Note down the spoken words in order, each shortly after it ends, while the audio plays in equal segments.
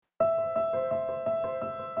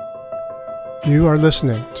You are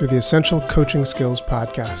listening to the Essential Coaching Skills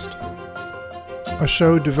Podcast, a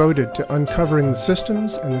show devoted to uncovering the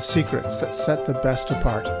systems and the secrets that set the best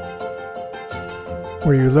apart,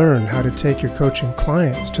 where you learn how to take your coaching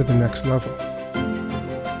clients to the next level,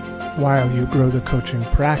 while you grow the coaching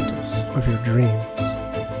practice of your dreams.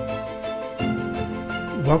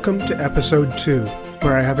 Welcome to Episode 2,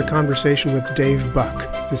 where I have a conversation with Dave Buck,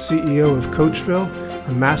 the CEO of Coachville,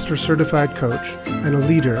 a master certified coach, and a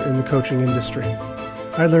leader in the coaching industry.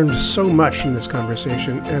 I learned so much from this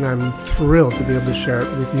conversation, and I'm thrilled to be able to share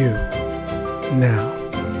it with you now.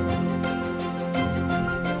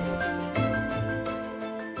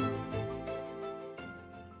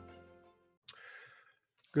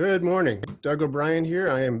 Good morning. Doug O'Brien here.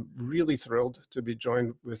 I am really thrilled to be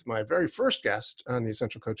joined with my very first guest on the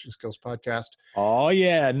Essential Coaching Skills Podcast. Oh,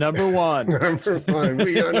 yeah. Number one. Number one.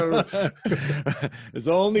 We are number... There's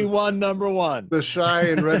only one number one. The shy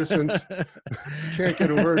and reticent. Can't get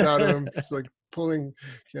a word out of him. It's like pulling.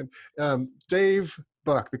 Dave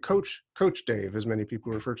Buck, the Coach Dave, as many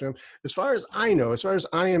people refer to him. As far as I know, as far as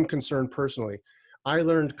I am concerned personally, I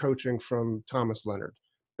learned coaching from Thomas Leonard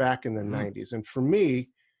back in the 90s. And for me,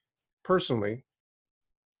 personally,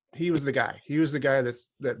 he was the guy. He was the guy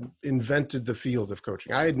that invented the field of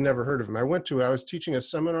coaching. I had never heard of him. I was teaching a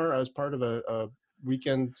seminar. I was part of a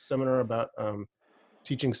weekend seminar about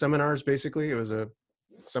teaching seminars, basically. It was a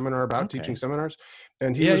seminar about teaching seminars.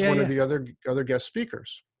 And he was one of the other guest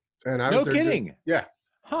speakers. And I was there. No kidding. Yeah.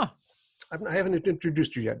 Huh. I haven't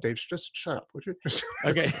introduced you yet, Dave. Just shut up, would you?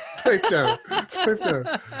 Okay. Pipe down. Pipe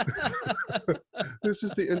down. This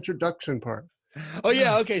is the introduction part. Oh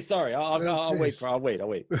yeah. Okay. Sorry. I'll wait. He's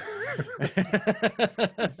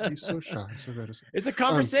so shy, so reticent. It's a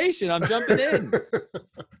conversation. I'm jumping in.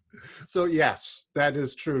 So yes, that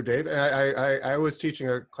is true, Dave. I was teaching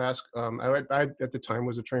a class. I at the time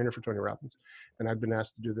was a trainer for Tony Robbins, and I'd been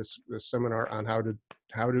asked to do this seminar on how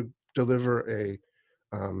to deliver a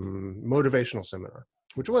motivational seminar,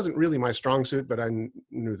 which wasn't really my strong suit, but I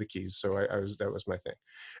knew the keys, so that was my thing.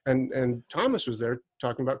 And Thomas was there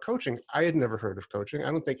talking about coaching. I had never heard of coaching.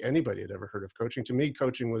 I don't think anybody had ever heard of coaching. To me,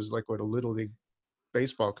 coaching was like what a little league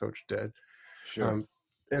baseball coach did. Sure.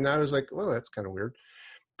 And I was like, well, that's kind of weird.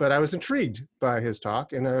 But I was intrigued by his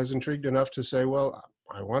talk, and I was intrigued enough to say, well,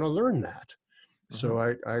 I want to learn that. Mm-hmm. So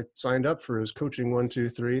I signed up for his coaching 1, 2,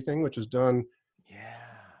 3 thing, which was done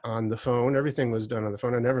on the phone. Everything was done on the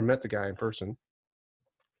phone. I never met the guy in person.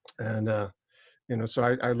 And,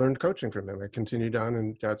 so I learned coaching from him. I continued on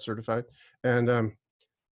and got certified. And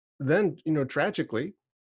then, tragically,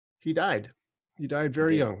 he died. He died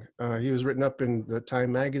very young. He was written up in the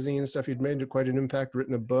Time magazine and stuff. He'd made quite an impact,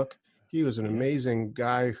 written a book. He was an amazing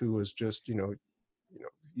guy who was just,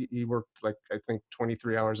 he worked like, I think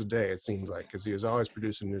 23 hours a day, it seemed like, because he was always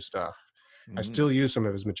producing new stuff. Mm-hmm. I still use some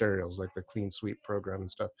of his materials, like the Clean Sweep program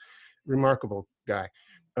and stuff. Remarkable guy.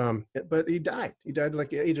 But he died. He died like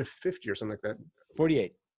the age of 50 or something like that.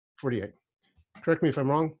 48. Correct me if I'm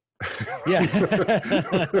wrong. Yeah.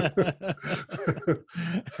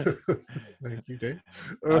 Thank you, Dave.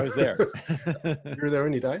 I was there. You were there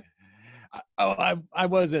when he died? I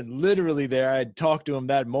wasn't literally there. I talked to him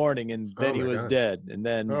that morning, and then he was dead. And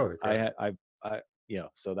then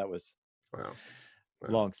so that was a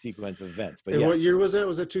long sequence of events. But what year was that?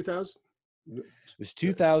 Was it 2000? It was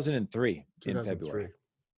 2003 in February.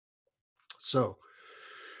 So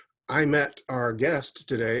I met our guest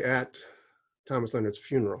today at Thomas Leonard's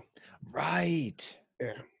funeral. Right.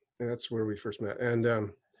 Yeah. And that's where we first met.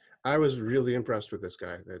 And I was really impressed with this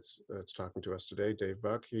guy that's talking to us today, Dave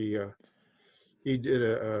Buck. He did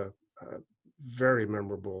a very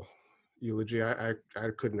memorable eulogy. I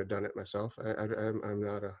couldn't have done it myself. I'm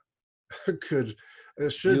not a good. It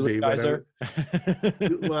should be, but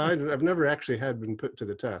I've never actually been put to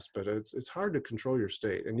the test. But it's hard to control your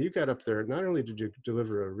state. And you got up there. Not only did you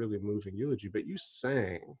deliver a really moving eulogy, but you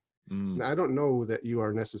sang. And I don't know that you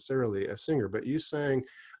are necessarily a singer, but you sang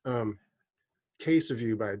 "Case of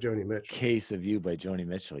You" by Joni Mitchell. "Case of You" by Joni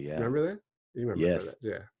Mitchell. Yeah. Remember that? You remember that?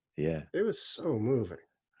 Yeah. Yeah. It was so moving.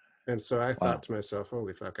 And so I thought to myself,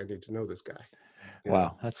 holy fuck, I need to know this guy.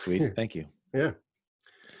 Wow. That's sweet. Thank you. Yeah.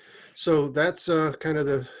 So that's kind of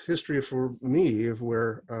the history for me of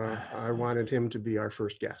where I wanted him to be our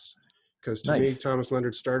first guest. Because to me, Thomas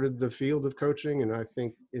Leonard started the field of coaching. And I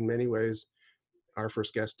think in many ways, our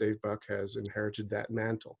first guest, Dave Buck, has inherited that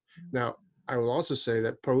mantle. Now, I will also say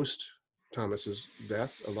that post Thomas's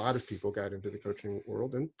death, a lot of people got into the coaching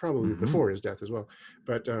world, and probably before his death as well.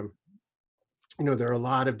 But, there are a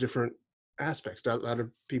lot of different aspects, a lot of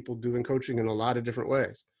people doing coaching in a lot of different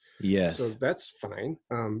ways. Yes. So that's fine.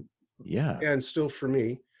 Yeah. And still for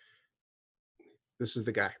me, this is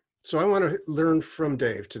the guy. So I want to learn from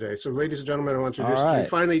Dave today. So ladies and gentlemen, I want to All introduce you. right.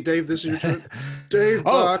 Finally, Dave, this is your turn. Dave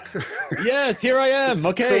Oh, Bach. yes, here I am.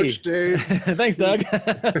 Okay. Coach Dave. Thanks, Doug.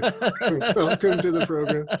 Welcome to the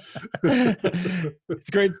program.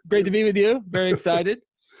 It's great to be with you. Very excited.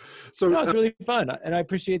 So no, it's really fun, and I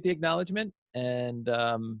appreciate the acknowledgement. And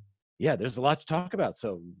yeah, there's a lot to talk about.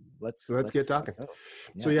 So let's get talking. Yeah.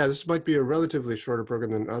 So yeah, this might be a relatively shorter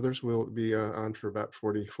program than others. We'll be on for about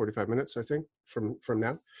 45 minutes, I think, from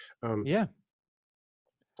now. Yeah.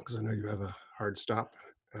 Because I know you have a hard stop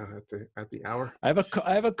at the hour. I have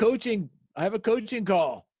a coaching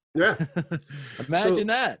call. Yeah. Imagine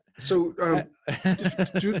that. So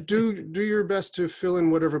do your best to fill in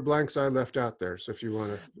whatever blanks I left out there. So if you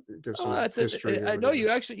want to give some history. I know you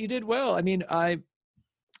did well. I mean, I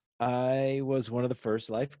was one of the first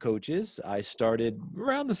life coaches. I started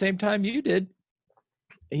around the same time you did.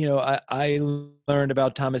 You know, I learned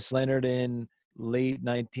about Thomas Leonard in late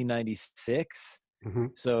 1996. Mm-hmm.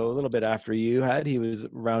 So a little bit after you had. He was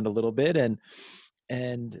around a little bit,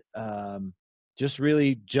 and just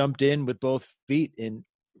really jumped in with both feet in,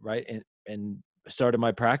 right, and started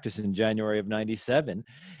my practice in January of 97.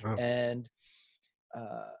 Wow. And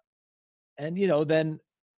you know, then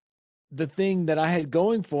the thing that I had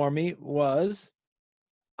going for me was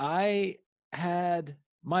my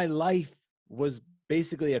life was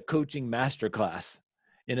basically a coaching masterclass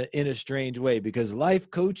in a strange way, because life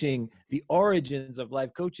coaching, the origins of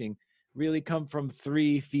life coaching really come from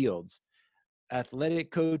three fields: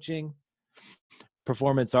 athletic coaching,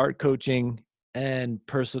 performance art coaching, and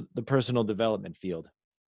the personal development field.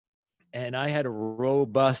 And I had a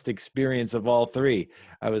robust experience of all three.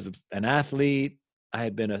 I was an athlete. I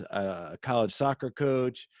had been a college soccer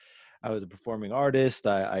coach. I was a performing artist.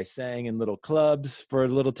 I sang in little clubs for a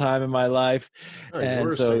little time in my life. Oh, and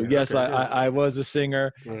so, yes, okay, I was a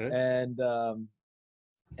singer. Right.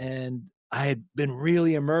 And I had been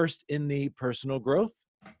really immersed in the personal growth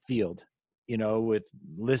field. You know, with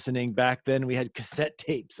listening back then, we had cassette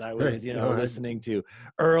tapes. I was, listening to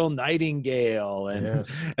Earl Nightingale and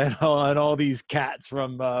yes. and all these cats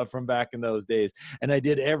from back in those days. And I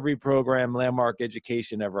did every program Landmark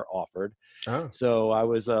Education ever offered. Oh. So I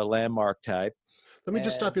was a Landmark type. Let me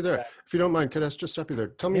just stop you there, if you don't mind. Could I just stop you there?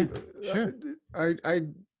 Tell me. Sure. I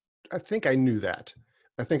think I knew that.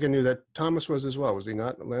 I think I knew that Thomas was as well. Was he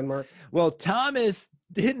not a Landmark? Well, Thomas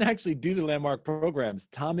didn't actually do the Landmark programs.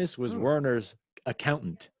 Thomas was Werner's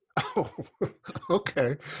accountant. Oh,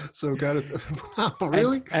 okay. So got it. Wow,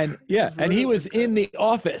 really? And he was in the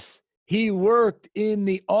office. He worked in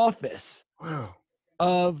the office. Wow.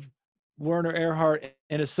 Of Werner Erhard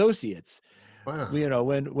and Associates. Wow. You know,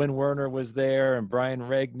 when Werner was there and Brian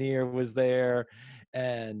Regnier was there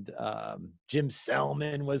and Jim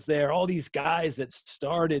Selman was there, all these guys that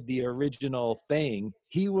started the original thing,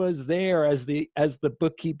 he was there as the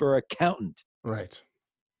bookkeeper accountant. Right.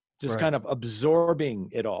 Just kind of absorbing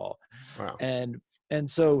it all. Wow. And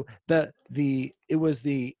so it was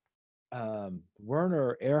the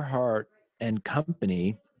Werner Erhard and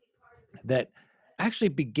Company that actually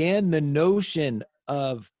began the notion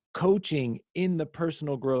of coaching in the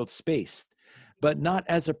personal growth space, but not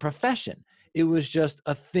as a profession. It was just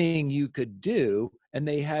a thing you could do, and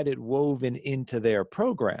they had it woven into their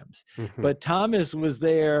programs. Mm-hmm. But Thomas was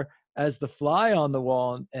there as the fly on the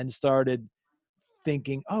wall and started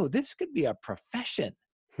thinking, oh, this could be a profession.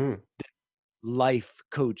 Life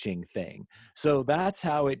coaching thing. So that's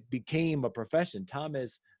how it became a profession.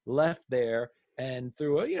 Thomas left there, and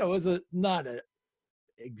through it was not an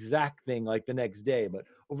exact thing like the next day, but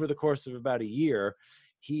over the course of about a year,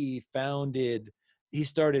 he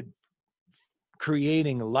started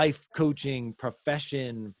creating life coaching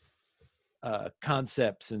profession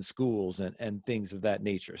concepts in schools and things of that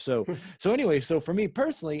nature. So anyway, so for me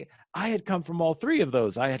personally, I had come from all three of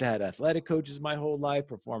those. I had had athletic coaches my whole life,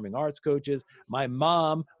 performing arts coaches. My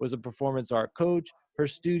mom was a performance art coach. Her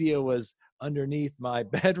studio was underneath my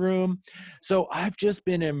bedroom. So I've just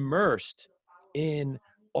been immersed in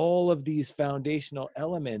all of these foundational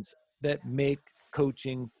elements that make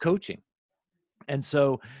coaching. And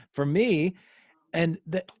so for me, and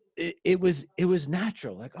it was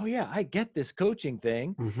natural, like, oh yeah, I get this coaching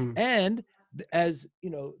thing. Mm-hmm. And as you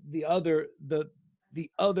know, the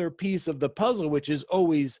other piece of the puzzle, which is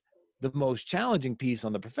always the most challenging piece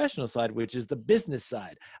on the professional side, which is the business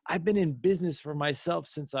side. I've been in business for myself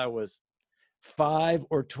since I was 5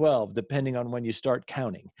 or 12, depending on when you start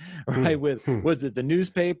counting, right? Was it the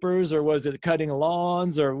newspapers, or was it cutting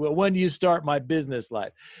lawns, or when do you start my business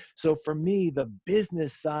life? So for me, the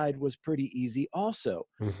business side was pretty easy also.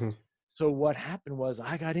 Mm-hmm. So what happened was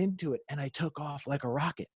I got into it and I took off like a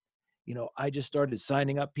rocket. I just started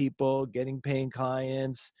signing up people, getting paying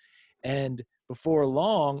clients. And before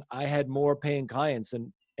long, I had more paying clients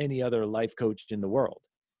than any other life coach in the world,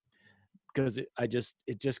 because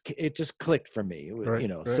it just clicked for me, Right.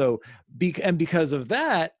 Right. So and because of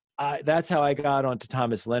that, that's how I got onto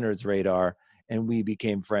Thomas Leonard's radar, and we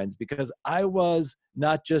became friends, because I was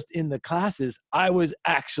not just in the classes, I was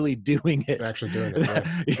actually doing it. Actually doing it. Yeah.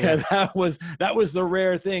 Yeah, that was the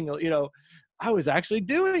rare thing, I was actually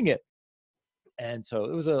doing it. And so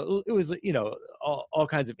it was all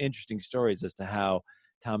kinds of interesting stories as to how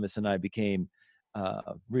Thomas and I became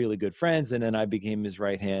really good friends. And then I became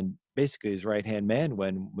basically his right hand man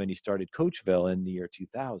when he started Coachville in the year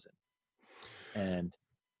 2000. And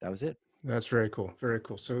that was it. That's very cool. Very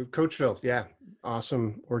cool. So Coachville, yeah,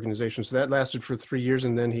 awesome organization. So that lasted for 3 years,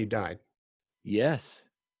 and then he died. Yes.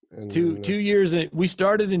 And Two then, years. We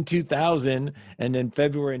started in 2000, and in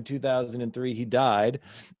February in 2003, he died,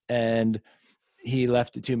 and he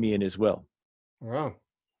left it to me in his will. wow.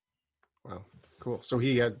 Wow. Cool. So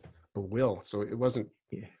he had a will. So it wasn't.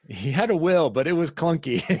 He had a will, but it was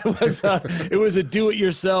clunky. It was a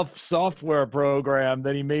do-it-yourself software program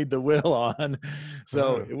that he made the will on.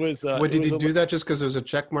 So it was. What did he do that just because there's a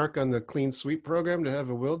check mark on the clean sweep program to have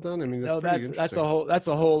a will done? I mean, that's pretty interesting. that's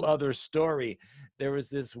a whole other story. There was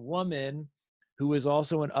this woman who was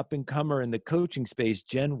also an up-and-comer in the coaching space,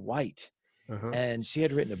 Jen White. And she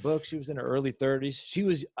had written a book. She was in her early 30s. She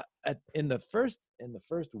was in the first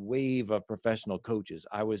wave of professional coaches.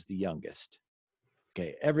 I was the youngest.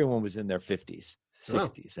 Okay, everyone was in their 50s,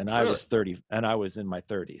 60s, and I was 30, and I was in my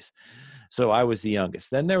 30s. So I was the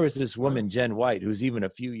youngest. Then there was this woman, Jen White, who's even a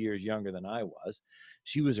few years younger than I was.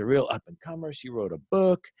 She was a real up-and-comer. She wrote a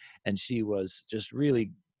book, and she was just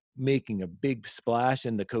really making a big splash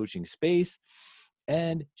in the coaching space.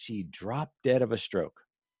 And she dropped dead of a stroke.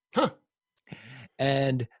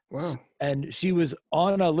 And she was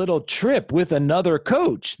on a little trip with another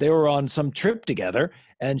coach. They were on some trip together,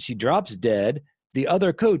 and she drops dead. The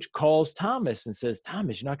other coach calls Thomas and says,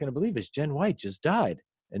 "Thomas, you're not going to believe this. Jen White just died."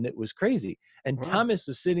 And it was crazy. And Thomas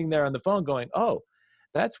was sitting there on the phone going, "Oh,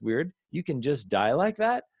 that's weird. You can just die like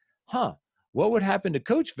that? Huh. What would happen to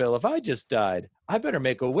Coachville if I just died? I better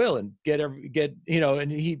make a will and get,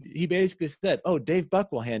 and he basically said, "Oh, Dave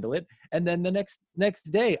Buck will handle it." And then the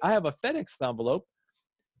next day I have a FedEx envelope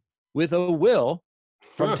with a will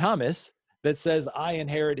from Thomas that says I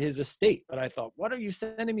inherit his estate. But I thought, what are you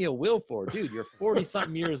sending me a will for? Dude, you're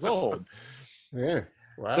 40-something years old. Yeah.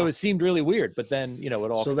 Wow. So it seemed really weird, but then, it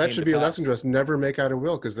all So that should be a lesson to us. Never make out a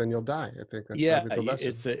will, because then you'll die. I think that's probably the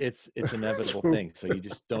lesson. It's inevitable thing. So you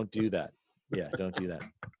just don't do that. Yeah, don't do that.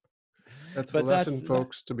 That's the lesson,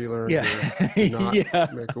 folks, to be learned. Yeah. Do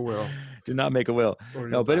not make a will. Do not make a will.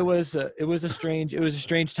 No, but it was a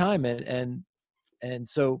strange time. And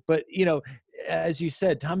so, but as you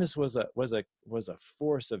said, Thomas was a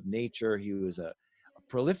force of nature. He was a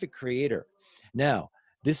prolific creator. Now,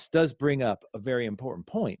 this does bring up a very important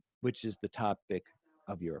point, which is the topic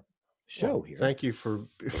of your show here. Thank you for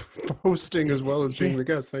hosting as well as being the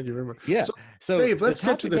guest. Thank you very much. Yeah. So Dave, let's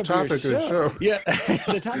get to the topic of the show. Yeah.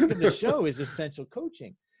 The topic of the show is essential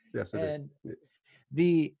coaching. Yes, it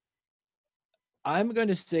is. I'm going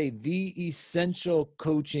to say the essential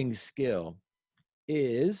coaching skill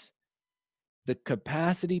is the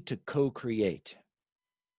capacity to co-create.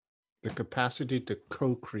 The capacity to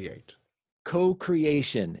co-create.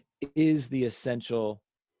 Co-creation is the essential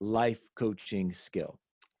life coaching skill.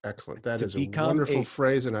 Excellent. That is a wonderful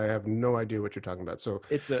phrase, and I have no idea what you're talking about. So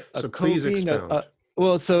please expound.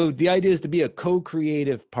 So the idea is to be a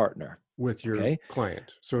co-creative partner with your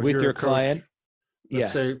client. So if with you're your a coach, client.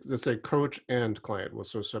 Let's say coach and client. We'll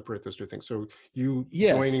separate those two things. So you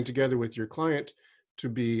joining together with your client to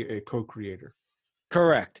be a co-creator.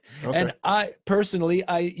 Correct. Okay. And I personally,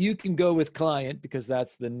 you can go with client because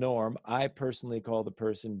that's the norm. I personally call the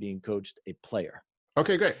person being coached a player.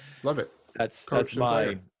 Okay, great. Love it. That's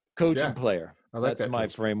my coach and player. I like that's my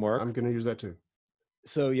framework. I'm going to use that too.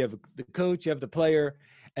 So you have the coach, you have the player,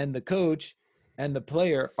 and the coach and the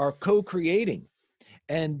player are co-creating.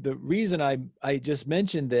 And the reason I just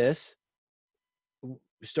mentioned this,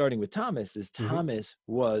 starting with Thomas, is Thomas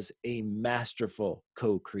was a masterful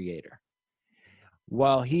co-creator.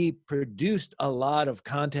 While he produced a lot of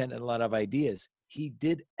content and a lot of ideas, he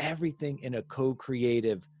did everything in a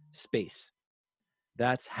co-creative space.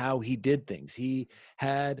 That's how he did things. He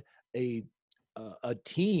had a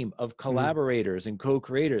team of collaborators and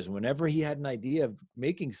co-creators. Whenever he had an idea of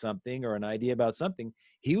making something or an idea about something,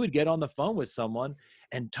 he would get on the phone with someone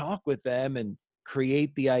and talk with them and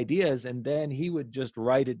create the ideas, and then he would just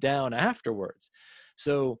write it down afterwards.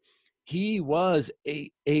 So he was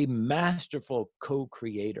a masterful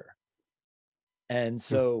co-creator. And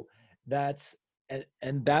so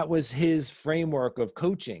and that was his framework of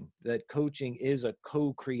coaching, that coaching is a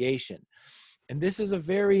co-creation. And this is a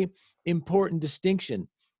very important distinction,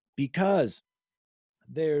 because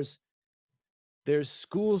there's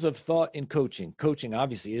schools of thought in coaching. Coaching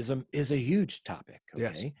obviously is a huge topic.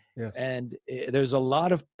 Okay. Yes. And there's a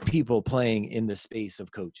lot of people playing in the space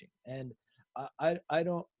of coaching. And I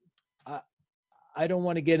don't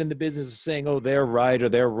want to get in the business of saying, oh, they're right or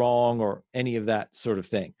they're wrong or any of that sort of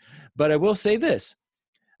thing. But I will say this,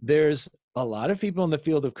 there's a lot of people in the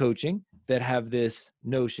field of coaching that have this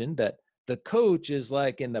notion that the coach is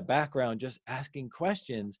like in the background just asking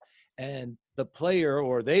questions, and the player,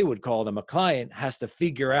 or they would call them a client, has to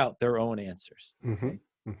figure out their own answers. Okay?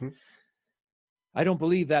 I don't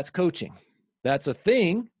believe that's coaching. That's a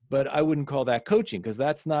thing, but I wouldn't call that coaching, because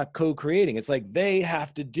that's not co-creating. It's like they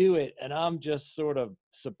have to do it, and I'm just sort of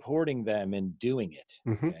supporting them in doing it.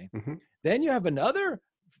 Okay? Then you have another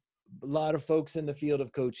lot of folks in the field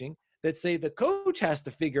of coaching that say the coach has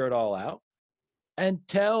to figure it all out and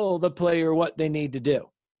tell the player what they need to do.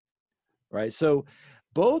 Right? So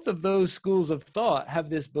both of those schools of thought have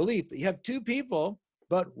this belief that you have two people,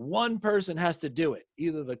 but one person has to do it.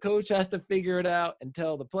 Either the coach has to figure it out and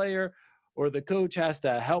tell the player, or the coach has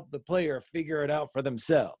to help the player figure it out for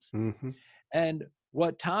themselves. And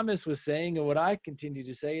what Thomas was saying, and what I continue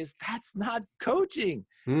to say, is that's not coaching.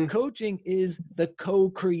 Coaching is the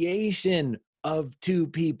co-creation of two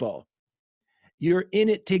people. You're in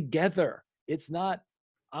it together. It's not,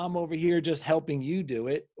 I'm over here just helping you do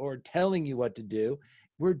it or telling you what to do.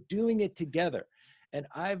 We're doing it together. And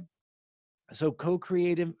so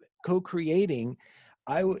co-creating,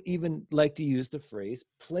 I would even like to use the phrase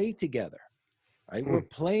play together, right? We're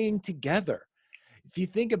playing together. If you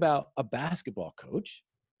think about a basketball coach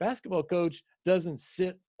doesn't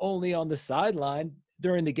sit only on the sideline.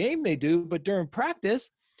 During the game they do, but during practice,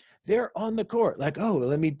 they're on the court. Like, oh,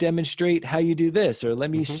 let me demonstrate how you do this, or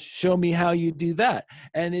let me show me how you do that.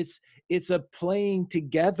 And it's a playing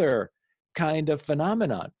together kind of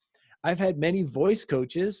phenomenon. I've had many voice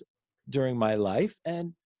coaches during my life,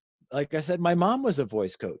 and like I said, my mom was a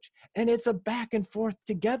voice coach, and it's a back and forth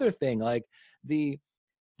together thing. Like the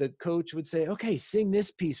coach would say, okay, sing this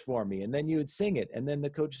piece for me. And then you would sing it. And then the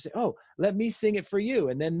coach would say, oh, let me sing it for you.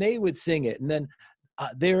 And then they would sing it. And then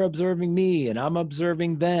they're observing me and I'm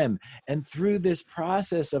observing them. And through this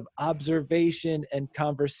process of observation and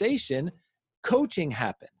conversation, coaching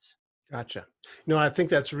happens. Gotcha. No, I think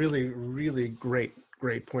that's really, really great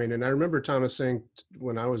point. And I remember Thomas saying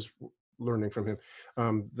when I was learning from him,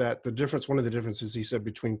 that one of the differences he said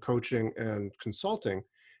between coaching and consulting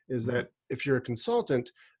is that if you're a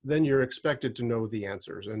consultant, then you're expected to know the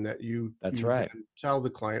answers, and that you tell the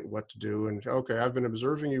client what to do. And okay, I've been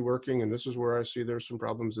observing you working, and this is where I see there's some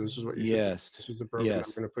problems, and this is what you should do. This is the program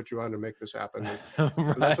I'm going to put you on to make this happen. And,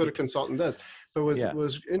 and that's what a consultant does. But what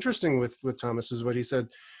was interesting with Thomas is what he said.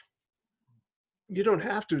 You don't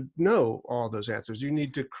have to know all those answers. You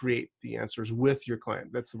need to create the answers with your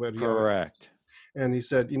client. That's what he correct. And he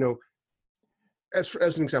said, as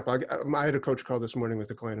an example, I had a coach call this morning with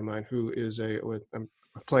a client of mine who is a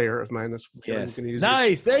player of mine. That's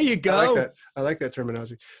nice. There you go. I like that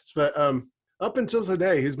terminology. But up until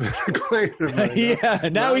today, he's been a client of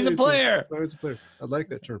mine. Now he's a player. Now he's a player. I like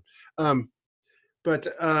that term. But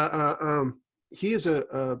he is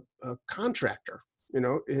a contractor,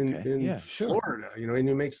 in Florida, and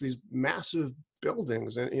he makes these massive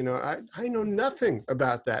buildings, and I know nothing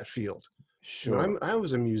about that field. Sure. I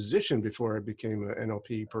was a musician before I became an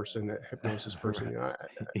NLP person, a hypnosis person. I'm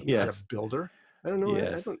not a builder. I don't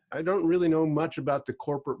know. I don't really know much about the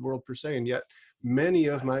corporate world per se, and yet many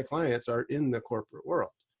of my clients are in the corporate world.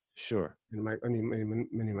 Sure. And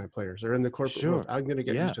many of my players are in the corporate world. I'm going to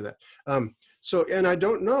get used to that. And I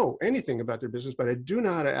don't know anything about their business, but I do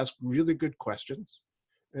know how to ask really good questions.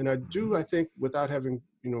 And I do, I think, without having,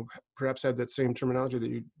 perhaps had that same terminology that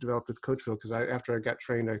you developed with Coachville, because after I got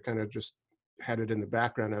trained, I kind of just had it in the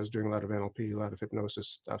background. I was doing a lot of NLP, a lot of hypnosis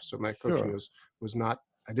stuff. So my coaching was not,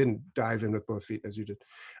 I didn't dive in with both feet as you did.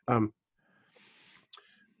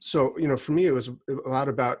 So, for me, it was a lot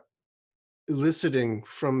about eliciting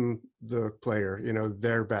from the player,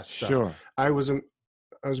 their best stuff. Sure. I was a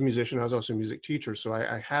musician. I was also a music teacher. So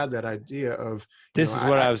I had that idea of, this is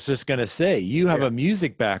what I was just going to say. You have a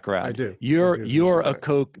music background. I do. You're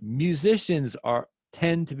a musicians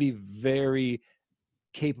tend to be very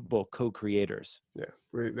capable co-creators. Yeah.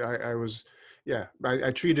 I was, Yeah,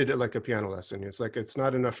 I treated it like a piano lesson. It's like, it's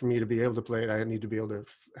not enough for me to be able to play it. I need to be able to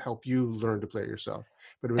help you learn to play it yourself.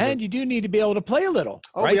 But it was a, And you do need to be able to play a little,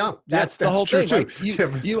 oh right? yeah, yeah, That's the that's whole true thing, too. right? You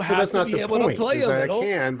Yeah, you but have that's to not be the able to point. play Is a I little.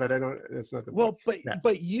 can, but I don't. That's not the point. Well, but Yeah.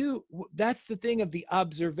 that's the thing of the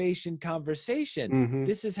observation conversation. Mm-hmm.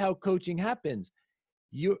 This is how coaching happens.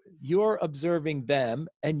 You're observing them,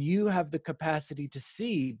 and you have the capacity to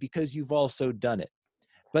see because you've also done it.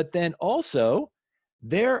 But then also,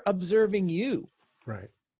 they're observing you. Right.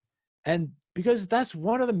 And because that's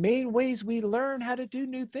one of the main ways we learn how to do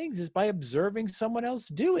new things is by observing someone else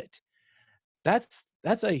do it. That's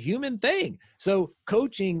a human thing. So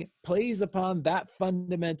coaching plays upon that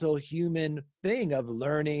fundamental human thing of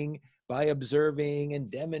learning by observing and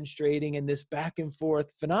demonstrating in this back and forth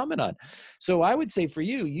phenomenon. So I would say for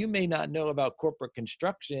you, you may not know about corporate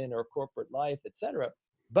construction or corporate life, et cetera,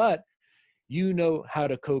 but you know how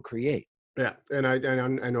to co-create. Yeah, and I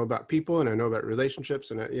know about people, and I know about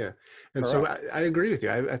relationships, and yeah, and so Correct. I agree with you.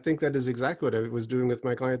 I think that is exactly what I was doing with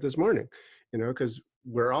my client this morning. Because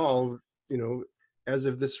we're all, as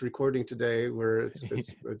of this recording today, where it's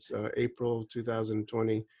April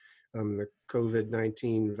 2020, the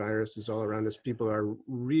COVID-19 virus is all around us. People are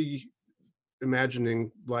reimagining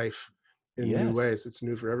life in new Yes, ways. It's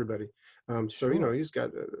new for everybody. So sure. he's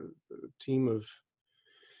got a team of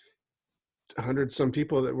 100 some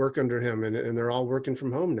people that work under him, and they're all working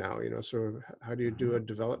from home now. So how do you do a Mhm.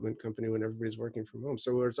 development company when everybody's working from home?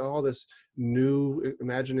 So it's all this new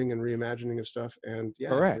imagining and reimagining of stuff, and yeah,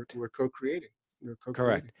 Correct. we're co-creating. We're co-creating.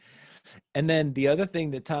 Correct. And then the other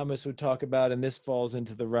thing that Thomas would talk about, and this falls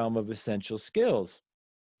into the realm of essential skills,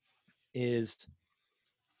 is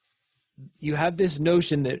you have this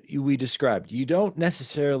notion that we described. You don't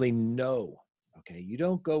necessarily know, okay? You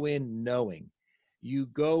don't go in knowing. You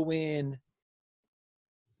go in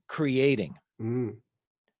creating, Mm,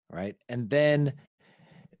 right? And then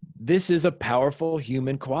this is a powerful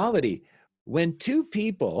human quality. When two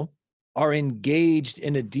people are engaged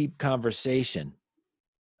in a deep conversation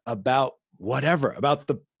about whatever, about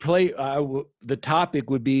the play, the topic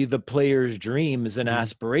would be the player's dreams and mm,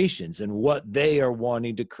 aspirations and what they are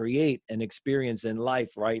wanting to create and experience in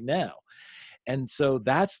life right now. And so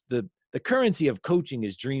that's the currency of coaching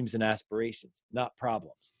is dreams and aspirations, not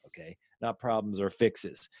problems. Okay. Not problems or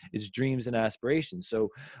fixes. It's dreams and aspirations. So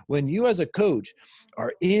when you as a coach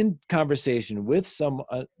are in conversation with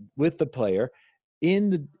with the player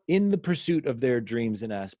in the pursuit of their dreams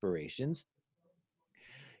and aspirations,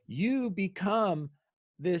 you become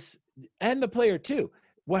this, and the player too.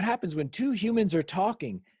 What happens when two humans are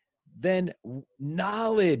talking, then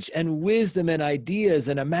knowledge and wisdom and ideas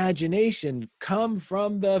and imagination come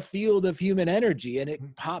from the field of human energy, and it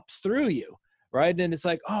mm, pops through you, right? And it's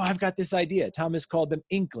like, oh, I've got this idea. Thomas called them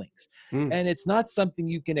inklings. mm. And it's not something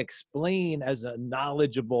you can explain as a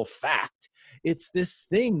knowledgeable fact. It's this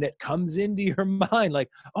thing that comes into your mind like,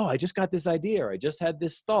 oh, I just got this idea, or I just had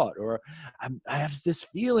this thought, or I have this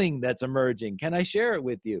feeling that's emerging. Can I share it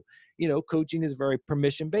with you? Coaching is very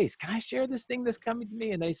permission based. Can I share this thing that's coming to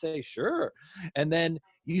me? And they say, sure. And then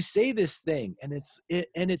you say this thing, and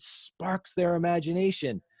it sparks their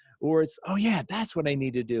imagination, or it's, oh yeah, that's what I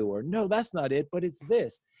need to do, or no, that's not it, but it's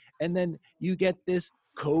this. And then you get this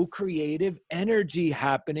co-creative energy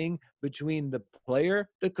happening between the player,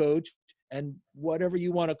 the coach, and whatever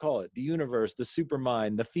you want to call it, the universe, the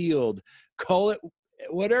supermind, the field, call it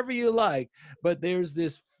whatever you like. But there's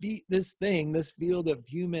this field of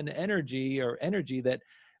human energy, or energy that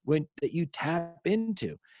that you tap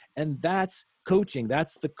into. And that's coaching.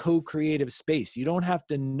 That's the co-creative space. You don't have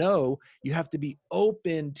to know, you have to be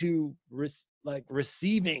open to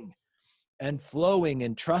receiving and flowing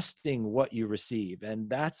and trusting what you receive. And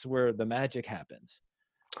that's where the magic happens.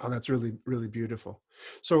 Oh, that's really, really beautiful.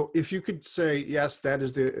 So if you could say, yes, that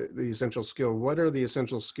is the essential skill, what are the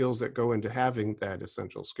essential skills that go into having that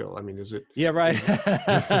essential skill? I mean, is it, Yeah, you right.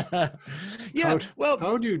 know, Yeah, well,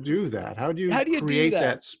 how do you do that? How do you how do you do create that?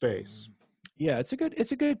 that space? Yeah, it's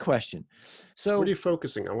a good question. What are So you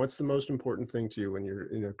focusing on? What's the most important thing to you when you're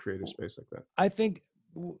in a creative space like that? I think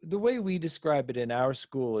the way we describe it in our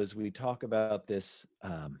school is we talk about this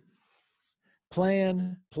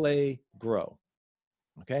plan, play, grow.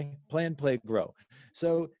 Okay, plan, play, grow.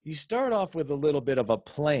 So you start off with a little bit of a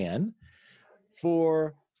plan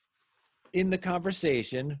for in the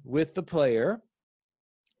conversation with the player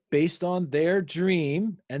based on their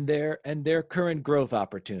dream and their current growth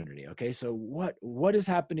opportunity. Okay, so what is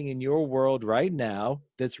happening in your world right now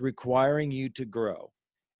that's requiring you to grow?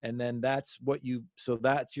 And then that's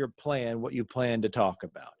your plan, what you plan to talk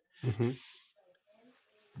about. Mm-hmm.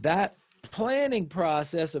 That planning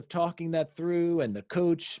process of talking that through, and the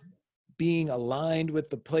coach being aligned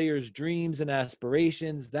with the player's dreams and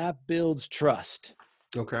aspirations, that builds trust.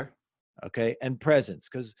 Okay. Okay. And presence,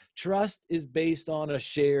 because trust is based on a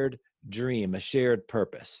shared dream, a shared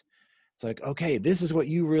purpose. It's like, okay, this is what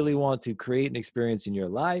you really want to create and experience in your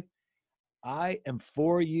life. I am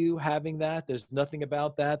for you having that. There's nothing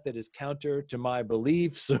about that that is counter to my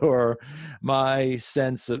beliefs or my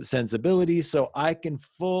sense of sensibility. So I can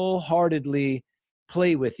full-heartedly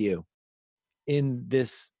play with you in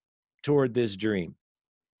this, toward this dream.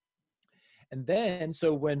 And then,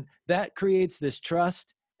 so when that creates this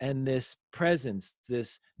trust and this presence,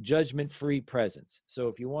 this judgment-free presence. So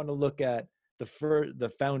if you want to look at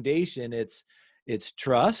the foundation, it's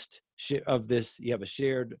trust of this. You have a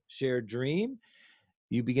shared dream.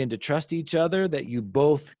 You begin to trust each other that you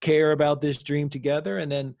both care about this dream together.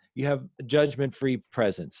 And then you have a judgment-free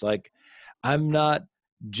presence. Like, I'm not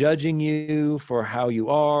judging you for how you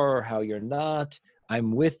are or how you're not.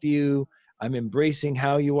 I'm with you. I'm embracing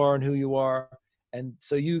how you are and who you are. And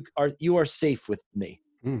so you are safe with me.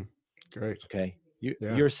 Great. Okay.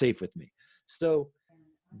 You're safe with me. So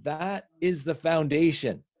that is the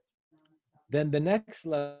foundation. Then the next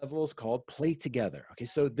level is called play together. Okay,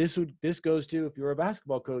 so this goes to, if you're a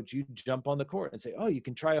basketball coach, you jump on the court and say, oh, you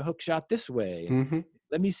can try a hook shot this way. And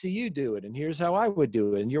let me see you do it. And here's how I would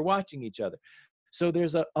do it. And you're watching each other. So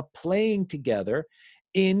there's a playing together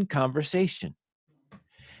in conversation.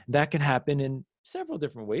 That can happen in several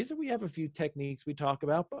different ways. And we have a few techniques we talk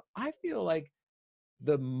about, but I feel like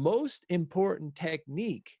the most important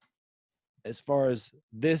technique as far as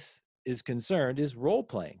this is concerned is role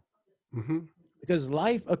playing. Because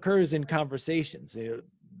life occurs in conversations.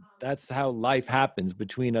 That's how life happens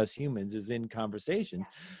between us humans, is in conversations.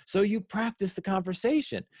 So you practice the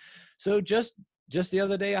conversation. So just the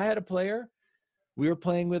other day, I had a player. We were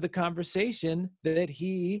playing with a conversation that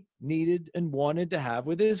he needed and wanted to have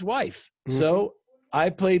with his wife. So I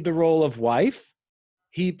played the role of wife.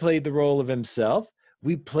 He played the role of himself.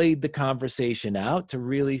 We played the conversation out to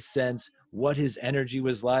really sense what his energy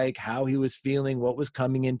was like, how he was feeling, what was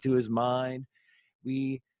coming into his mind.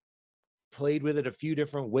 We played with it a few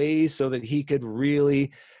different ways so that he could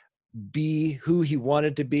really be who he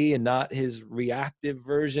wanted to be and not his reactive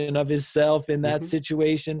version of himself in that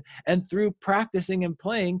situation. And through practicing and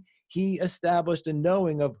playing, he established a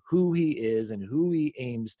knowing of who he is and who he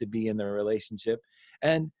aims to be in the relationship.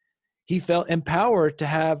 And he felt empowered to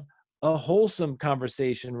have a wholesome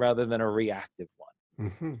conversation rather than a reactive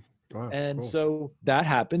one. Wow, and cool. So that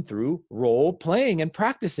happened through role playing and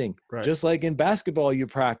practicing. Right. Just like in basketball, you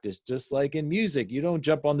practice. Just like in music, you don't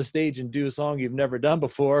jump on the stage and do a song you've never done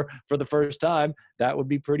before for the first time. That would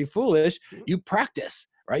be pretty foolish. You practice,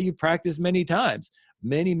 right? You practice many times,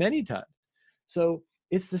 many times. So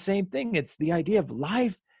it's the same thing. It's the idea of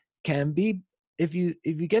life can be, if you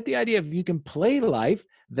get the idea of you can play life,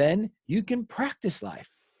 then you can practice life.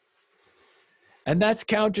 And that's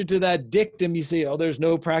counter to that dictum you say, oh, there's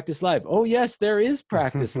no practice life. Oh, yes, there is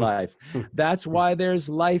practice life. That's why there's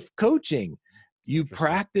life coaching. You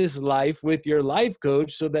practice life with your life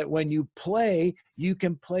coach so that when you play, you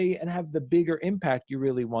can play and have the bigger impact you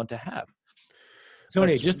really want to have. So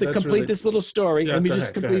anyway, just to complete this little story, let me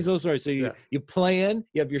just complete this little story. So you plan,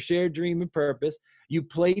 you have your shared dream and purpose, you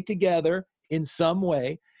play together in some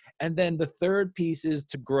way, and then the third piece is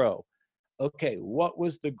to grow. Okay, what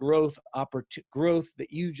was the growth that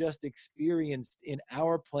you just experienced in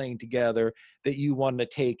our playing together that you want to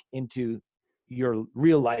take into your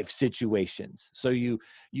real life situations? So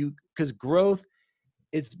because growth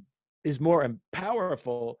is more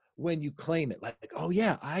powerful when you claim it. Like, oh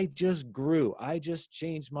yeah, I just grew. I just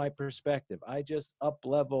changed my perspective. I just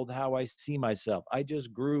up-leveled how I see myself. I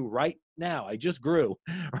just grew right now. I just grew,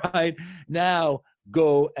 right? Now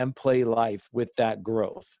go and play life with that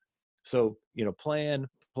growth. So, plan,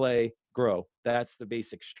 play, grow. That's the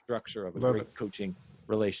basic structure of a great coaching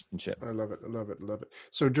relationship. I love it. I love it. I love it.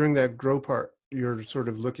 So during that grow part, you're sort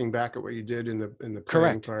of looking back at what you did in the playing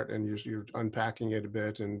Correct. part, and you're unpacking it a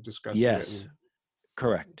bit and discussing yes. it.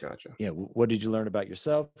 Correct. Gotcha. Yeah. What did you learn about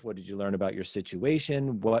yourself? What did you learn about your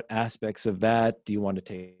situation? What aspects of that do you want to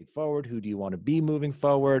take forward? Who do you want to be moving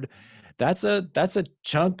forward? That's a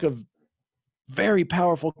chunk of very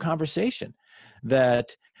powerful conversation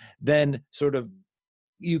that then sort of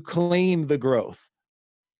you claim the growth.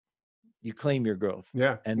 You claim your growth.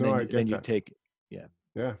 Yeah. And then you take it. Yeah.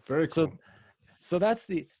 Yeah. Very cool. So that's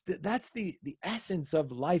the essence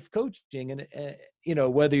of life coaching. And,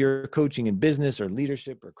 whether you're coaching in business or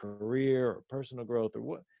leadership or career or personal growth or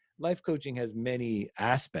what, life coaching has many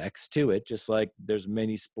aspects to it, just like there's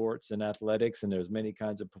many sports and athletics and there's many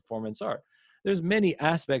kinds of performance art. There's many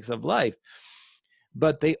aspects of life.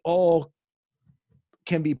 but they all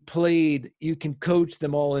can be played. You can coach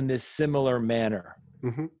them all in this similar manner.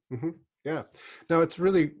 Mm-hmm, mm-hmm. Yeah. Now it's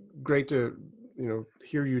really great to,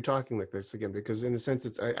 hear you talking like this again, because in a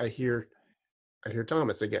sense I hear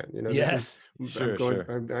Thomas again. This is, Yes, I'm sure, going,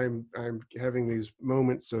 sure. I'm having these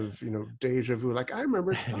moments of, deja vu. Like I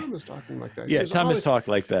remember Thomas talking like that. Yeah, Thomas talked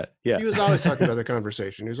like that. Yeah. He was always talking about the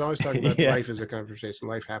conversation. He was always talking about life Yes. as a conversation.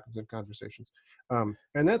 Life happens in conversations.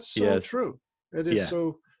 And that's so Yes. true. It is Yeah.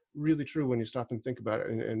 so really true when you stop and think about it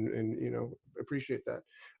and appreciate that.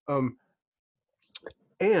 Um,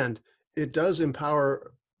 and it does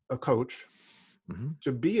empower a coach Mm-hmm.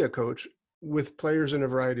 to be a coach with players in a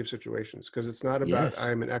variety of situations, because it's not about Yes.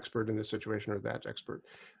 I'm an expert in this situation or that expert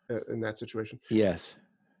in that situation, Yes.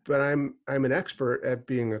 but I'm an expert at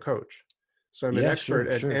being a coach. So I'm an Yeah, expert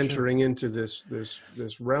sure, at sure, sure. entering into this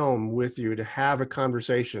realm with you to have a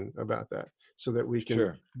conversation about that, so that we can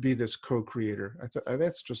Sure. be this co-creator.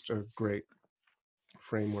 That's just a great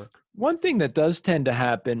framework. One thing that does tend to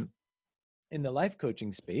happen in the life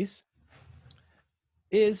coaching space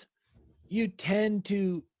is you tend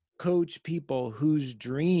to coach people whose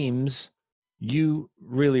dreams you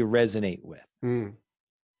really resonate with. Mm.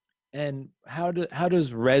 And how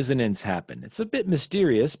does resonance happen? It's a bit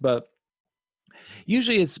mysterious, but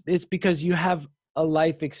usually it's because you have a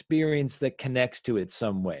life experience that connects to it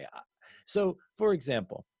some way. So, for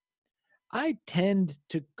example, I tend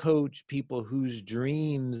to coach people whose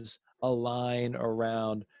dreams align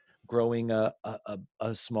around growing a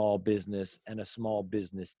small business and a small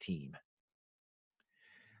business team.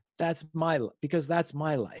 Because that's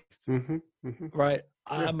my life, Mm-hmm. Mm-hmm. right?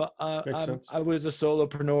 Yeah, makes sense. I was a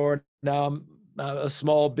solopreneur. Now I'm a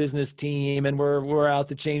small business team, and we're out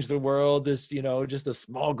to change the world. This, just a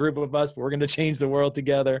small group of us, but we're going to change the world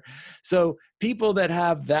together. So people that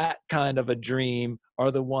have that kind of a dream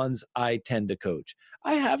are the ones I tend to coach.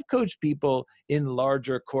 I have coached people in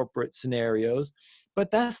larger corporate scenarios,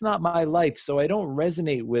 but that's not my life. So I don't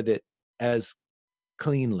resonate with it as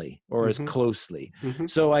cleanly or as Mm-hmm. closely. Mm-hmm.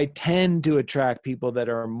 So I tend to attract people that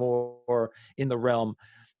are more in the realm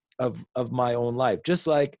of my own life. Just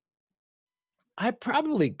like I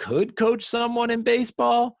probably could coach someone in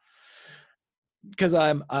baseball because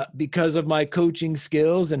because of my coaching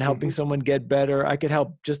skills and helping Mm-hmm. someone get better. I could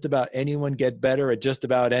help just about anyone get better at just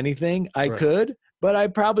about anything. I Right. could, but I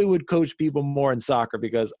probably would coach people more in soccer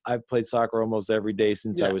because I've played soccer almost every day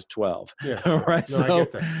since I Yeah. was 12. Yeah. Sure. Right. No, I So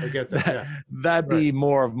get that. I get that. Yeah. that'd Right. be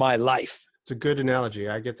more of my life. It's a good analogy.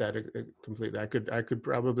 I get that completely. I could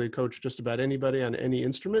probably coach just about anybody on any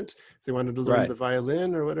instrument. If they wanted to learn Right. the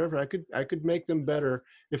violin or whatever, I could make them better.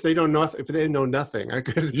 If they don't know, if they know nothing, I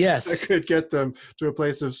Yes. could get them to a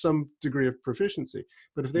place of some degree of proficiency.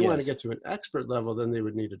 But if they want to Yes. get to an expert level, then they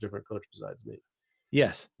would need a different coach besides me.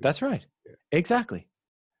 Yes. That's right. Yeah. Exactly.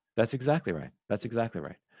 That's exactly right. That's exactly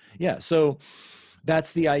right. Yeah. So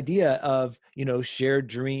that's the idea of, shared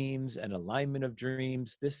dreams and alignment of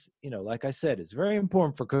dreams. This, like I said, is very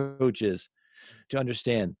important for coaches to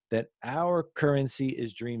understand that our currency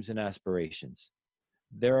is dreams and aspirations.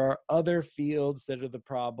 There are other fields that are the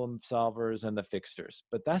problem solvers and the fixers,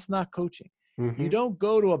 but that's not coaching. You Mm-hmm. don't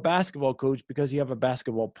go to a basketball coach because you have a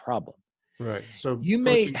basketball problem. Right. So You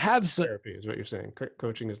may coaching have some, therapy is what you're saying.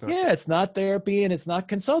 Coaching is not. yeah, it's not therapy and it's not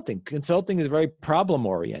consulting. Consulting is very problem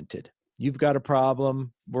oriented. You've got a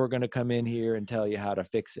problem. We're going to come in here and tell you how to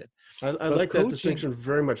fix it. I But like that coaching, distinction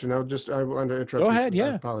very much. And I want to go interrupt you. ahead. I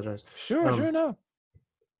Yeah, apologize. sure, Um, sure. No.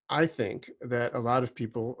 I think that a lot of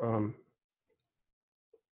people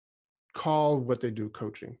call what they do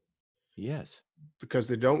coaching Yes. because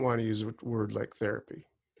they don't want to use a word like therapy.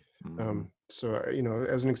 Mm-hmm.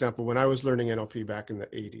 As an example, when I was learning NLP back in the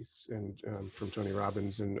 80s and from Tony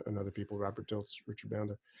Robbins and other people, Robert Dilts, Richard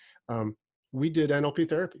Bandler, we did NLP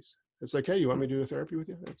therapies. It's like, hey, you want me to do a therapy with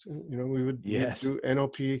you? We'd Yes. do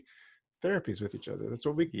NLP therapies with each other. That's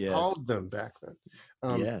what we Yes. called them back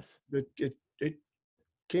then. Yes. It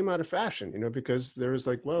came out of fashion, because there was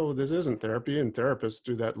like, well, this isn't therapy, and therapists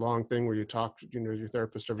do that long thing where you talk, your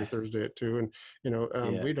therapist every Thursday at 2, and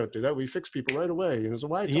Yeah. we don't do that. We fix people right away. So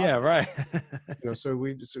why talk? Yeah. Right. So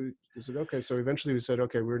we said, okay. So eventually we said,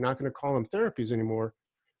 okay, we're not going to call them therapies anymore.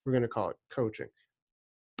 We're going to call it coaching,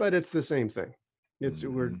 but it's the same thing.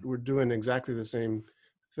 Mm-hmm. We're doing exactly the same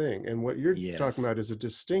thing. And what you're talking Yes. about is a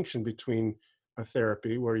distinction between a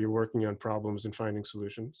therapy where you're working on problems and finding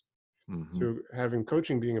solutions, Mm-hmm. to having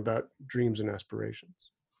coaching being about dreams and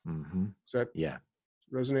aspirations. Mm-hmm. Does that Yeah.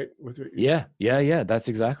 resonate with what you? Yeah. Yeah. Yeah. That's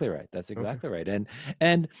exactly right. That's Okay. exactly right.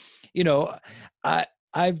 And, I,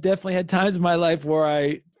 I've definitely had times in my life where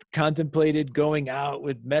I contemplated going out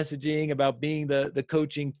with messaging about being the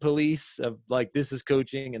coaching police of like, this is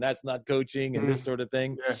coaching and that's not coaching and this sort of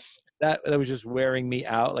thing. Yeah. That was just wearing me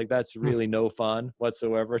out. Like, that's really no fun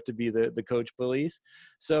whatsoever to be the coach police.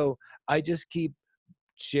 So I just keep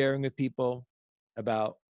sharing with people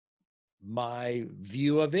about my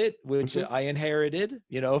view of it, which I inherited,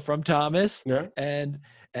 from Thomas. Yeah. And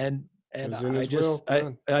It was in his will.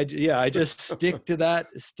 I just stick to that,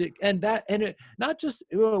 and it not just,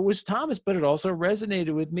 it was Thomas, but it also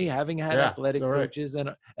resonated with me, having had athletic coaches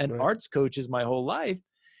and arts coaches my whole life.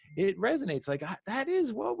 It resonates like, that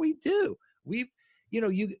is what we do.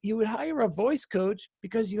 You would hire a voice coach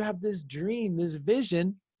because you have this dream, this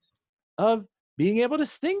vision of being able to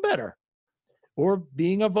sing better, or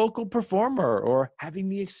being a vocal performer, or having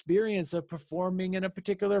the experience of performing in a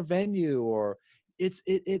particular venue, or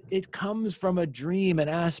it comes from a dream and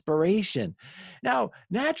aspiration. Now,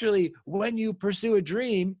 naturally, when you pursue a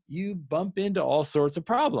dream, you bump into all sorts of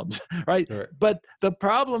problems, right? But the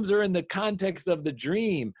problems are in the context of the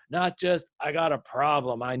dream, not just, I got a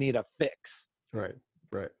problem, I need a fix. Right.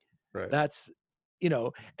 That's,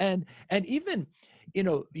 and even,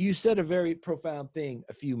 you said a very profound thing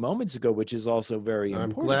a few moments ago, which is also very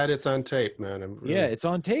important. I'm glad it's on tape, man. It's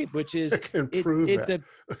on tape, which is, I can prove that.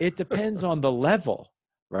 It depends on the level,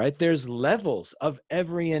 right? There's levels of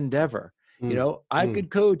every endeavor. I could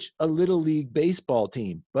coach a little league baseball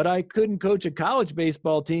team, but I couldn't coach a college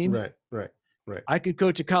baseball team. Right. I could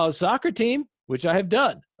coach a college soccer team, which I have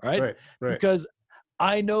done, right? Because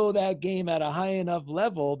I know that game at a high enough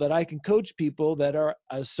level that I can coach people that are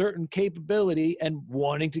a certain capability and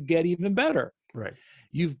wanting to get even better. Right.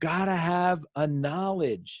 You've got to have a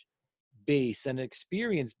knowledge base and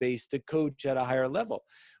experience base to coach at a higher level,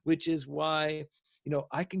 which is why,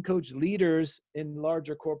 I can coach leaders in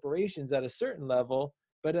larger corporations at a certain level,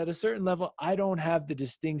 but at a certain level, I don't have the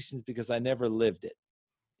distinctions because I never lived it.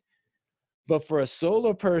 But for a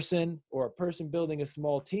solo person or a person building a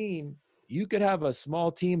small team, you could have a small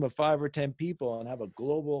team of 5 or 10 people and have a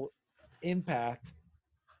global impact.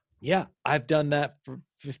 Yeah, I've done that for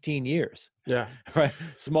 15 years. Yeah. Right.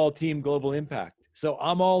 Small team, global impact. So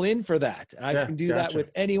I'm all in for that. And I can do that with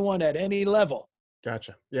anyone at any level.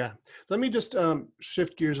 Gotcha. Yeah. Let me just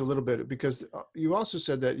shift gears a little bit, because you also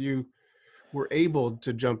said that you were able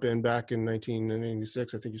to jump in back in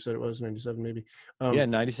 1996. I think you said it was 97, maybe.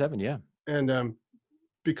 97. Yeah. And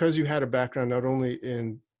because you had a background not only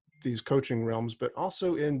in these coaching realms, but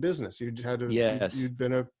also in business. You'd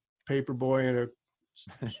been a paper boy and a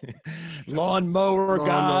lawnmower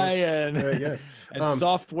guy and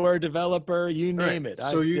software developer, you name it.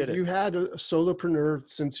 So you had a solopreneur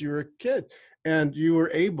since you were a kid, and you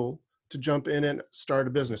were able to jump in and start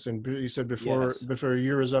a business. And you said before a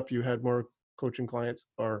year was up, you had more coaching clients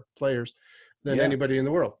or players than anybody in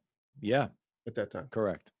the world. Yeah. At that time.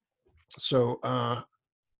 Correct. So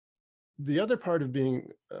the other part of being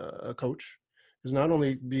a coach is not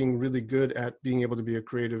only being really good at being able to be a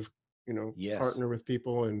creative, partner with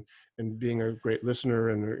people and being a great listener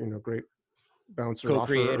and, great bouncer,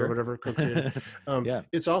 co-creator, offer, or whatever, co-creator.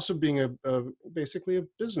 It's also being basically a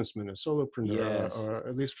businessman, a solopreneur, or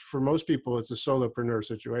at least for most people, it's a solopreneur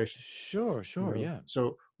situation. Sure. Yeah.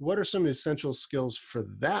 So what are some essential skills for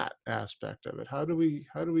that aspect of it? How do we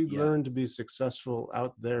learn to be successful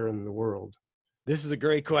out there in the world? This is a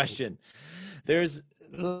great question.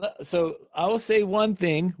 So I will say one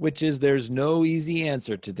thing, which is there's no easy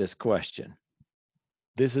answer to this question.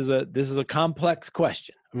 This is a complex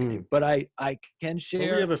question, okay? But I can share.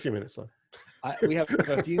 Well, we have a few minutes left. We have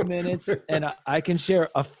a few minutes, and I can share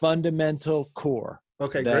a fundamental core.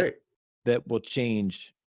 Okay, great. That will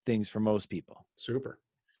change things for most people. Super.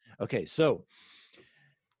 Okay, so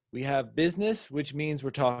we have business, which means we're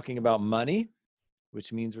talking about money,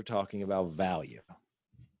 which means we're talking about value.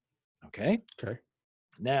 Okay? Okay.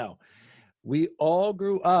 Now, we all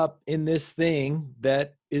grew up in this thing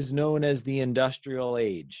that is known as the industrial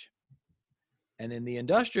age. And in the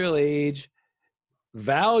industrial age,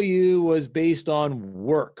 value was based on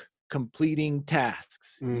work, completing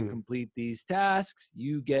tasks. You complete these tasks,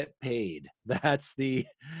 you get paid. That's the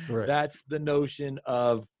notion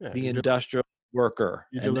of the industrial worker.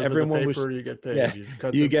 You deliver everyone the paper, you get paid. Yeah, you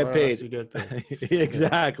cut you the get glass, paid. You get paid.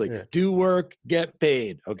 Exactly. Yeah. Do work, get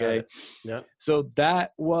paid. Okay. Yeah. So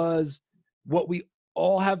that was what we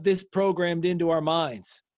all have this programmed into our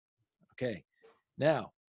minds. Okay.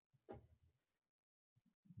 Now,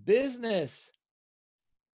 business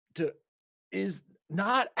is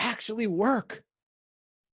not actually work.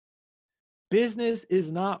 Business is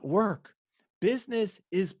not work. Business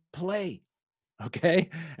is play. Okay.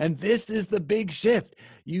 And this is the big shift.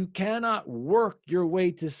 You cannot work your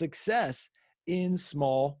way to success in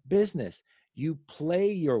small business. You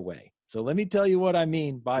play your way. So let me tell you what I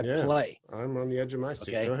mean by Yeah, play. I'm on the edge of my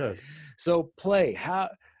seat. Go Okay. ahead. So play.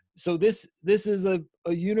 So this is a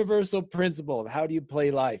universal principle of how do you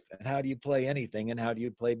play life and how do you play anything and how do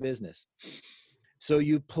you play business. So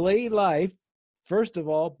you play life, first of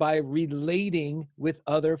all, by relating with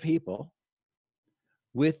other people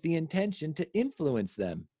with the intention to influence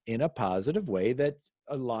them in a positive way that's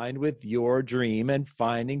aligned with your dream and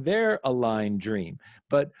finding their aligned dream.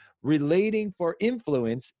 But relating for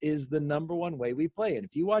influence is the number one way we play. And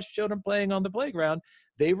if you watch children playing on the playground,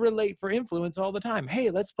 they relate for influence all the time. Hey,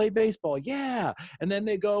 let's play baseball. Yeah. And then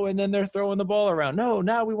they go and then they're throwing the ball around. No,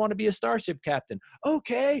 now we want to be a starship captain.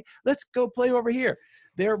 Okay, let's go play over here.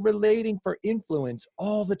 They're relating for influence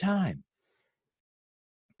all the time.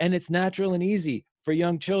 And it's natural and easy for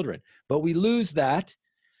young children. But we lose that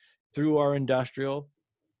through our industrial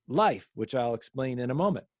life, which I'll explain in a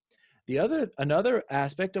moment. Another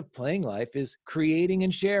aspect of playing life is creating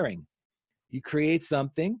and sharing. You create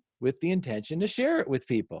something with the intention to share it with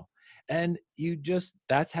people. And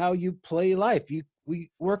that's how you play life.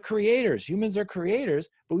 We're creators. Humans are creators,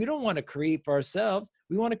 but we don't want to create for ourselves.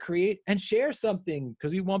 We want to create and share something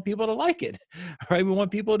because we want people to like it, right? We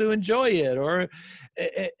want people to enjoy it or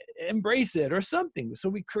embrace it or something. So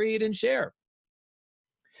we create and share.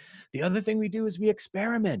 The other thing we do is we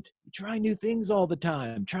experiment. We try new things all the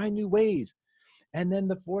time, try new ways. And then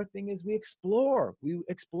the fourth thing is we explore. We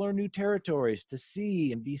explore new territories to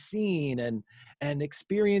see and be seen and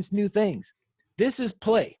experience new things. This is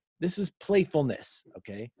play. This is playfulness,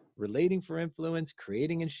 okay? Relating for influence,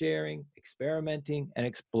 creating and sharing, experimenting, and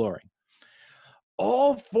exploring.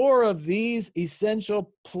 All four of these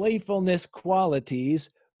essential playfulness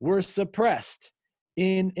qualities were suppressed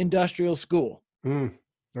in industrial school.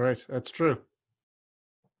 Right. That's true.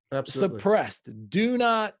 Absolutely. Suppressed. Do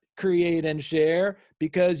not create and share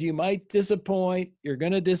because you might disappoint. You're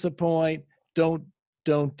going to disappoint. Don't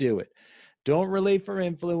do it. Don't relate for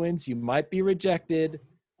influence. You might be rejected.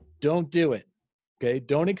 Don't do it. Okay.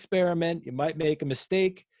 Don't experiment. You might make a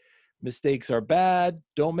mistake. Mistakes are bad.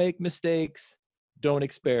 Don't make mistakes. Don't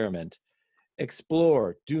experiment.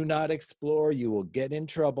 Explore. Do not explore. You will get in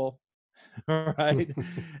trouble. Right.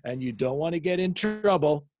 And you don't want to get in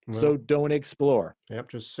trouble. Well, so don't explore. Yep.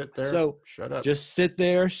 Just sit there. So shut up. Just sit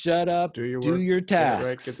there, shut up, do your work, do your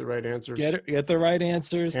tasks. Get the right answers. Get the right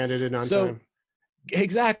answers. Hand it in on time.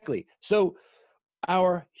 Exactly. So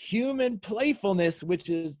our human playfulness, which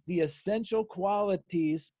is the essential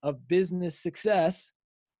qualities of business success,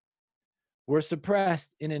 were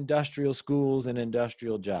suppressed in industrial schools and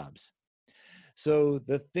industrial jobs. So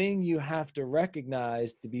the thing you have to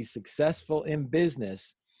recognize to be successful in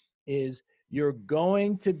business is you're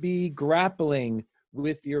going to be grappling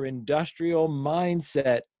with your industrial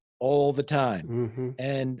mindset all the time.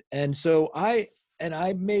 Mm-hmm. And so I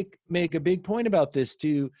make a big point about this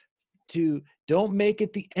to don't make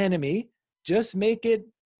it the enemy, just make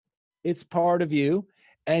it's part of you,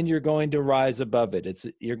 and you're going to rise above it.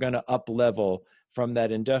 You're going to up level from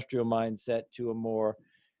that industrial mindset to a more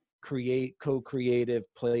co-creative,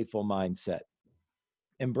 playful mindset.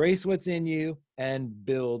 Embrace what's in you and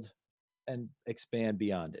build and expand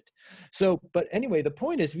beyond it. So, but anyway, the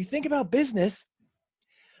point is, if you think about business,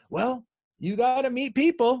 well, you got to meet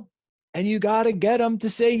people and you got to get them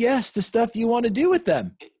to say yes to stuff you want to do with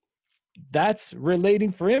them. That's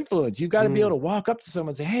relating for influence. You've got to be able to walk up to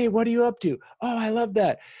someone and say, hey, what are you up to? Oh, I love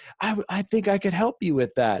that. I think I could help you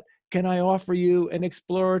with that. Can I offer you an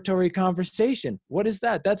exploratory conversation? What is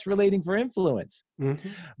that? That's relating for influence. Mm-hmm.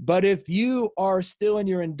 But if you are still in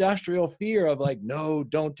your industrial fear of like, no,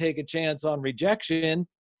 don't take a chance on rejection,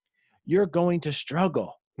 you're going to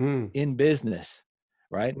struggle in business,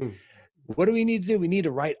 right? What do we need to do? We need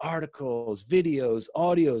to write articles, videos,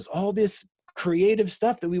 audios, all this creative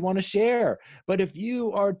stuff that we want to share. But if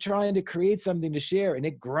you are trying to create something to share and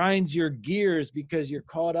it grinds your gears because you're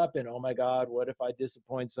caught up in, oh my God, what if I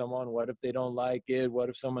disappoint someone? What if they don't like it? What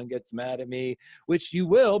if someone gets mad at me? Which you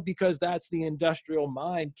will, because that's the industrial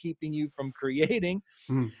mind keeping you from creating.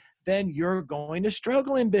 Then you're going to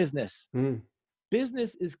struggle in business.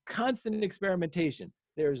 Business is constant experimentation.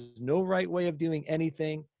 There's no right way of doing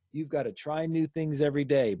anything. You've got to try new things every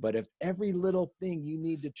day. But if every little thing you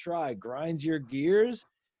need to try grinds your gears,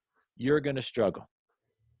 you're going to struggle.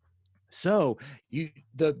 So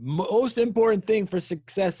the most important thing for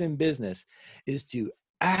success in business is to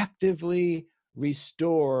actively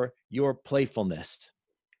restore your playfulness.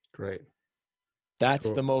 Great. That's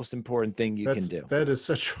cool. The most important thing you can do. That is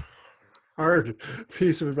such hard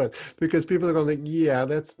piece of advice, because people are going to think, yeah,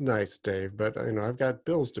 that's nice, Dave, but I've got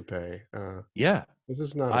bills to pay. Yeah. This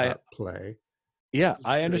is not I about play. Yeah, This is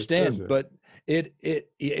I serious understand, business. but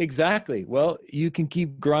exactly. Well, you can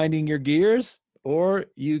keep grinding your gears, or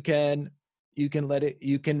you can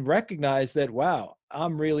recognize that, wow,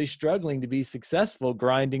 I'm really struggling to be successful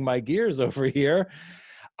grinding my gears over here.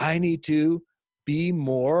 I need to be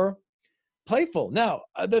more playful. Now,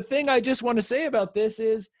 the thing I just want to say about this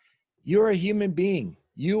is you're a human being.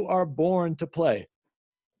 You are born to play.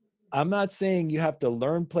 I'm not saying you have to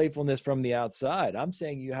learn playfulness from the outside. I'm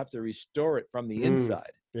saying you have to restore it from the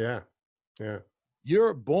inside. Yeah. Yeah.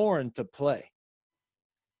 You're born to play.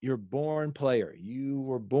 You're born player. You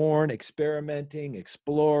were born experimenting,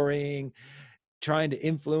 exploring, trying to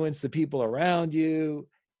influence the people around you.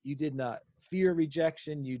 You did not fear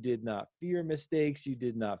rejection. You did not fear mistakes. You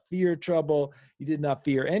did not fear trouble. You did not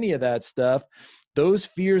fear any of that stuff. Those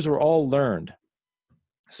fears were all learned.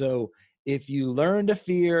 So if you learn to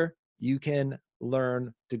fear, you can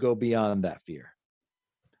learn to go beyond that fear.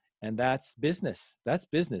 And that's business. That's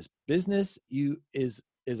business. Business is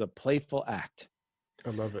a playful act. I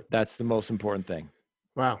love it. That's the most important thing.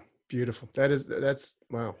 Wow. Beautiful.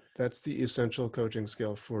 Wow. That's the essential coaching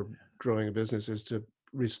skill for growing a business, is to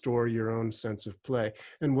restore your own sense of play.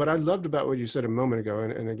 And what I loved about what you said a moment ago,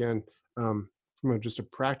 and again, from just a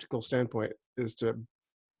practical standpoint, is to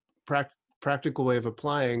practical way of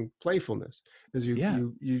applying playfulness is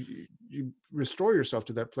you restore yourself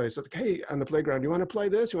to that place. Like, hey, on the playground, you want to play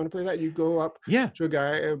this? You want to play that? You go up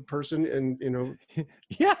to a person, and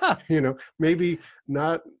maybe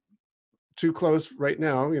not too close right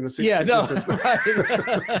now, 6 feet distance.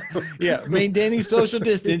 Right. Maintaining social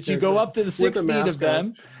distance. You go up to the 6 feet of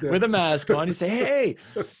them with a mask on. You say, hey,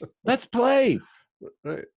 let's play.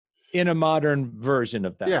 Right. In a modern version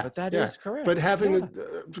of that. Yeah, but that is correct. But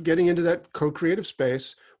getting into that co-creative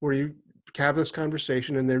space where you have this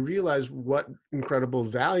conversation and they realize what incredible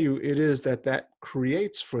value it is that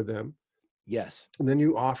creates for them. Yes. And then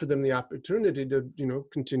you offer them the opportunity to,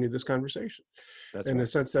 continue this conversation. In a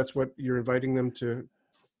sense, that's what you're inviting them to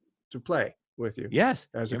play with you. Yes.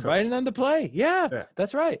 As a inviting coach. them to play. Yeah,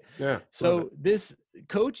 that's right. Yeah. So this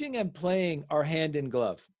coaching and playing are hand in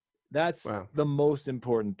glove. That's the most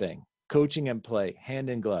important thing. Coaching and play, hand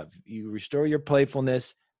in glove. You restore your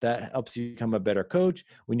playfulness. That helps you become a better coach.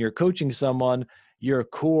 When you're coaching someone, your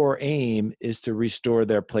core aim is to restore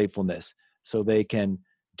their playfulness so they can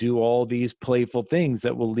do all these playful things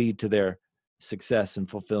that will lead to their success and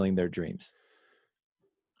fulfilling their dreams.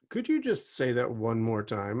 Could you just say that one more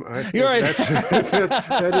time? I think You're right.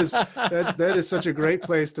 that is such a great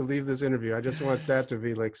place to leave this interview. I just want that to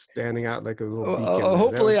be like standing out like a little beacon.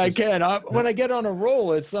 Hopefully I can. When I get on a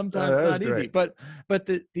roll, it's sometimes not easy. But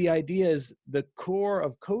the idea is the core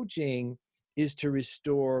of coaching is to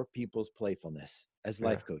restore people's playfulness as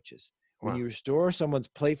life coaches. When you restore someone's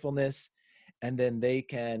playfulness, and then they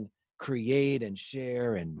can create and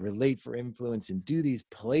share and relate for influence and do these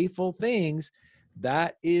playful things,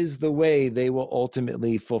 that is the way they will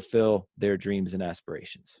ultimately fulfill their dreams and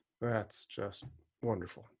aspirations. That's just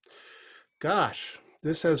wonderful. Gosh,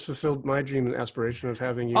 this has fulfilled my dream and aspiration of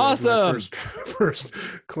having you as my first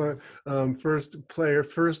player,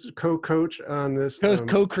 first co-coach on this.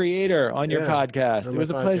 Co-creator on your podcast. It was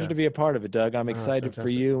a pleasure to be a part of it, Doug. I'm excited for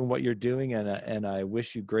you and what you're doing, and I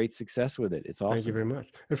wish you great success with it. It's awesome. Thank you very much.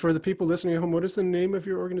 And for the people listening at home, what is the name of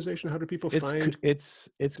your organization? How do people find? It's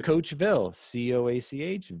Coachville,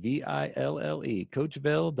 COACHVILLE,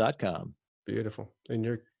 Coachville.com. Beautiful. And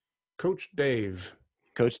you're Coach Dave.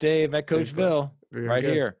 Coach Dave at Coachville, right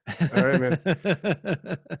here. All right, man.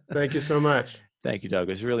 Thank you so much. Thank you, Doug.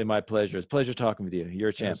 It's really my pleasure. It's a pleasure talking with you. You're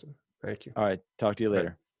a champ. Awesome. Thank you. All right. Talk to you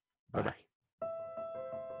later. Right. Bye-bye.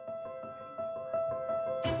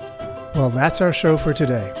 Well, that's our show for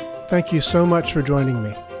today. Thank you so much for joining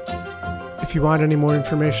me. If you want any more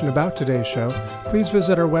information about today's show, please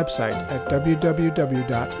visit our website at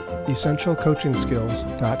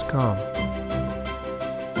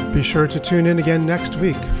www.essentialcoachingskills.com. Be sure to tune in again next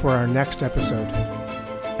week for our next episode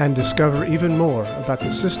and discover even more about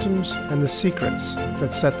the systems and the secrets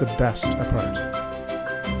that set the best apart.